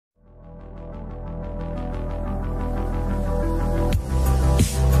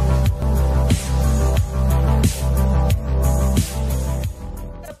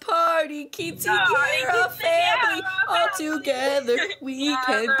together, we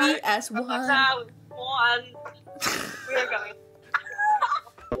can be as one. We're going.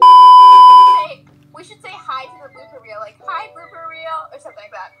 Hey, we should say hi to the blooper reel, like hi blooper reel or something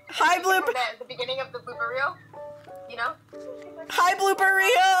like that. Hi blooper. At the beginning of the blooper reel, you know. Hi blooper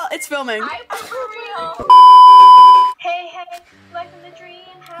reel. It's filming. Hi blooper reel. Hey, hey, life in the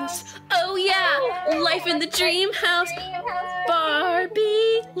dream house. Oh yeah, life in the dream house. Dream house.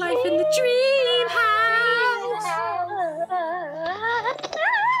 Barbie, life in the dream house.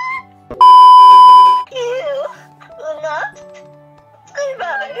 You will not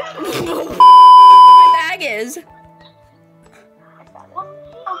survive. My bag is.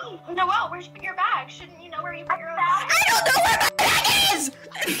 Oh, Noelle, where's your bag? Shouldn't you know where you put your own bag? I don't know where my bag is.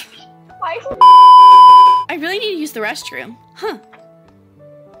 Why? I really need to use the restroom. Huh.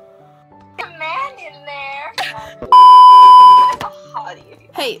 A man in there.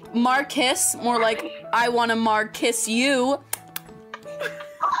 Hey, Marcus, more like I want to Marcus you.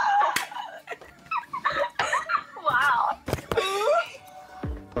 Wow.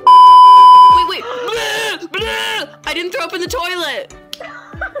 Wait. Bleh, bleh. I didn't throw up in the toilet.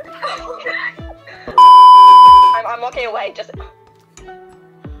 I'm walking away. Just.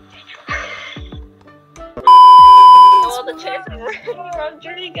 All the chances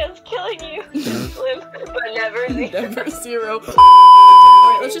Rodriguez killing you. Slim, but never zero. Never zero.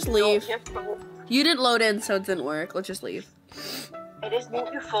 Alright, let's just leave. You didn't load in, so it didn't work. Let's just leave. It is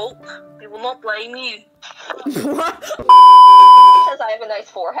not your fault. We will not blame you. What? Says I have a nice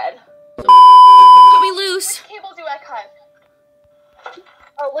forehead. Cut me loose. Cable do I cut?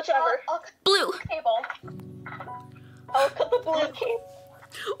 Oh, whichever. I'll cut Blue. the cable. I'll cut the blue cable.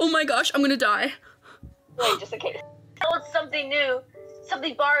 Oh my gosh, I'm gonna die. Wait, just in case. Oh, it's something new.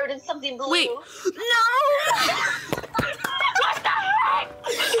 Something borrowed and something blue. Wait. No! What the heck?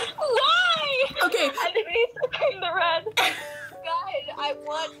 Why? Okay. I think we need to bring the red. God, I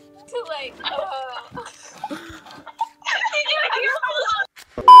want to like. Did you hear?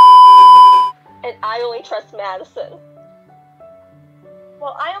 And I only trust Madison.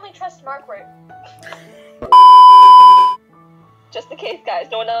 Well, I only trust Margaret. Just in case, guys.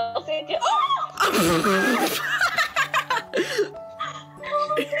 No one else needs you.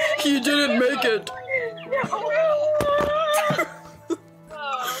 You didn't make it.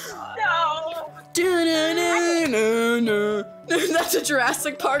 No. That's a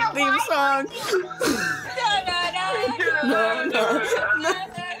Jurassic Park theme song. No.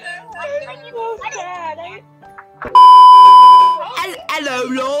 Hello,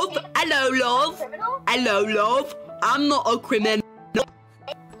 love. Hello, love. Hello, love. I'm not a criminal.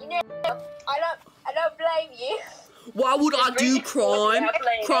 You know, I don't blame you. Why would I do crime?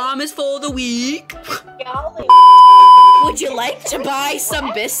 Crime is for the weak. Would you like to buy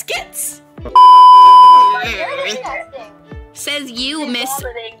some biscuits? You're disgusting. Says you, Miss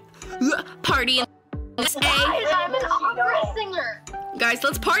Party in Miss A. I'm an opera singer. Guys,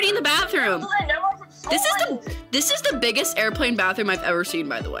 let's party in the bathroom. This is the biggest airplane bathroom I've ever seen,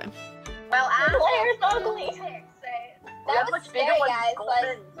 by the way. Well, Claire's ugly. That was scary, guys.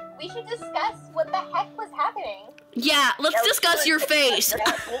 Like, we should discuss what the heck was happening. Yeah, let's discuss your face. You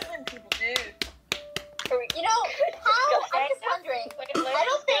know, how, I'm just wondering, I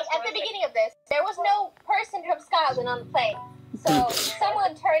don't think at the beginning of this, there was no person from Scotland on the plane. So,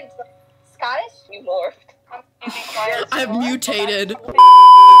 someone turned Scottish? You morphed. I've mutated. I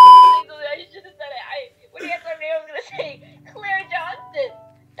should have said it. When you asked my name, I was gonna say Claire Johnson.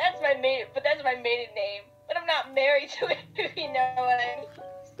 That's my maiden name. But I'm not married to it, if you know what I mean.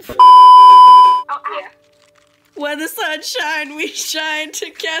 Oh, yeah. When the sun shines, we shine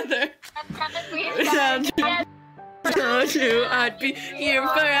together. Told you I'd be here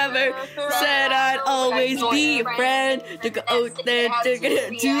forever. Said I'd always be a friend. Took an oath then took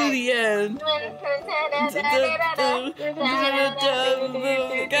it to the end.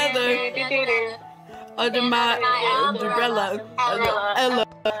 Together under my umbrella. Ella,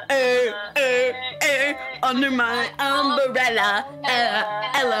 under my umbrella.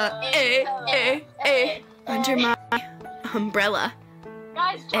 Ella, under my umbrella.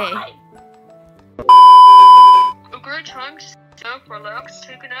 Guys, try. A great time to sit down, relax,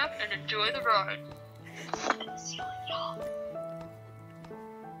 take a nap, and enjoy the ride.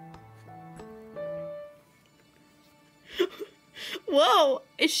 Whoa,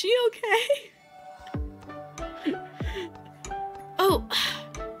 is she okay? Oh,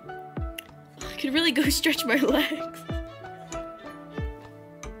 I could really go stretch my legs.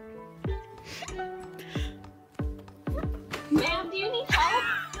 Ma'am, do you need help?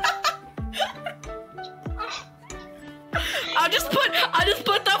 I'll just put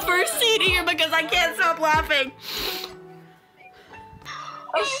the first seat here because I can't stop laughing.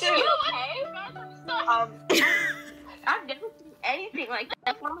 Oh, shoot. You okay? I've never seen anything like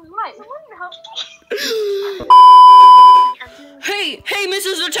that in my life. Someone help me. Hey,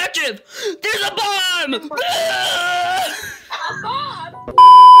 Mrs. Detective! There's a bomb! A bomb?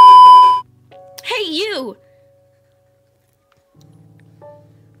 Hey, you!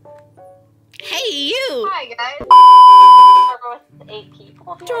 Hey, you! Hi, guys. With 8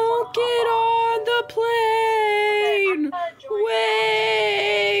 people. Don't get on the plane!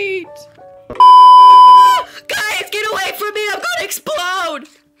 Wait! Guys, get away from me! I'm gonna explode!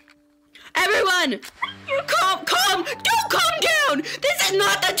 Everyone! Calm down! This is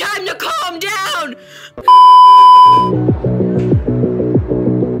not the time to calm down!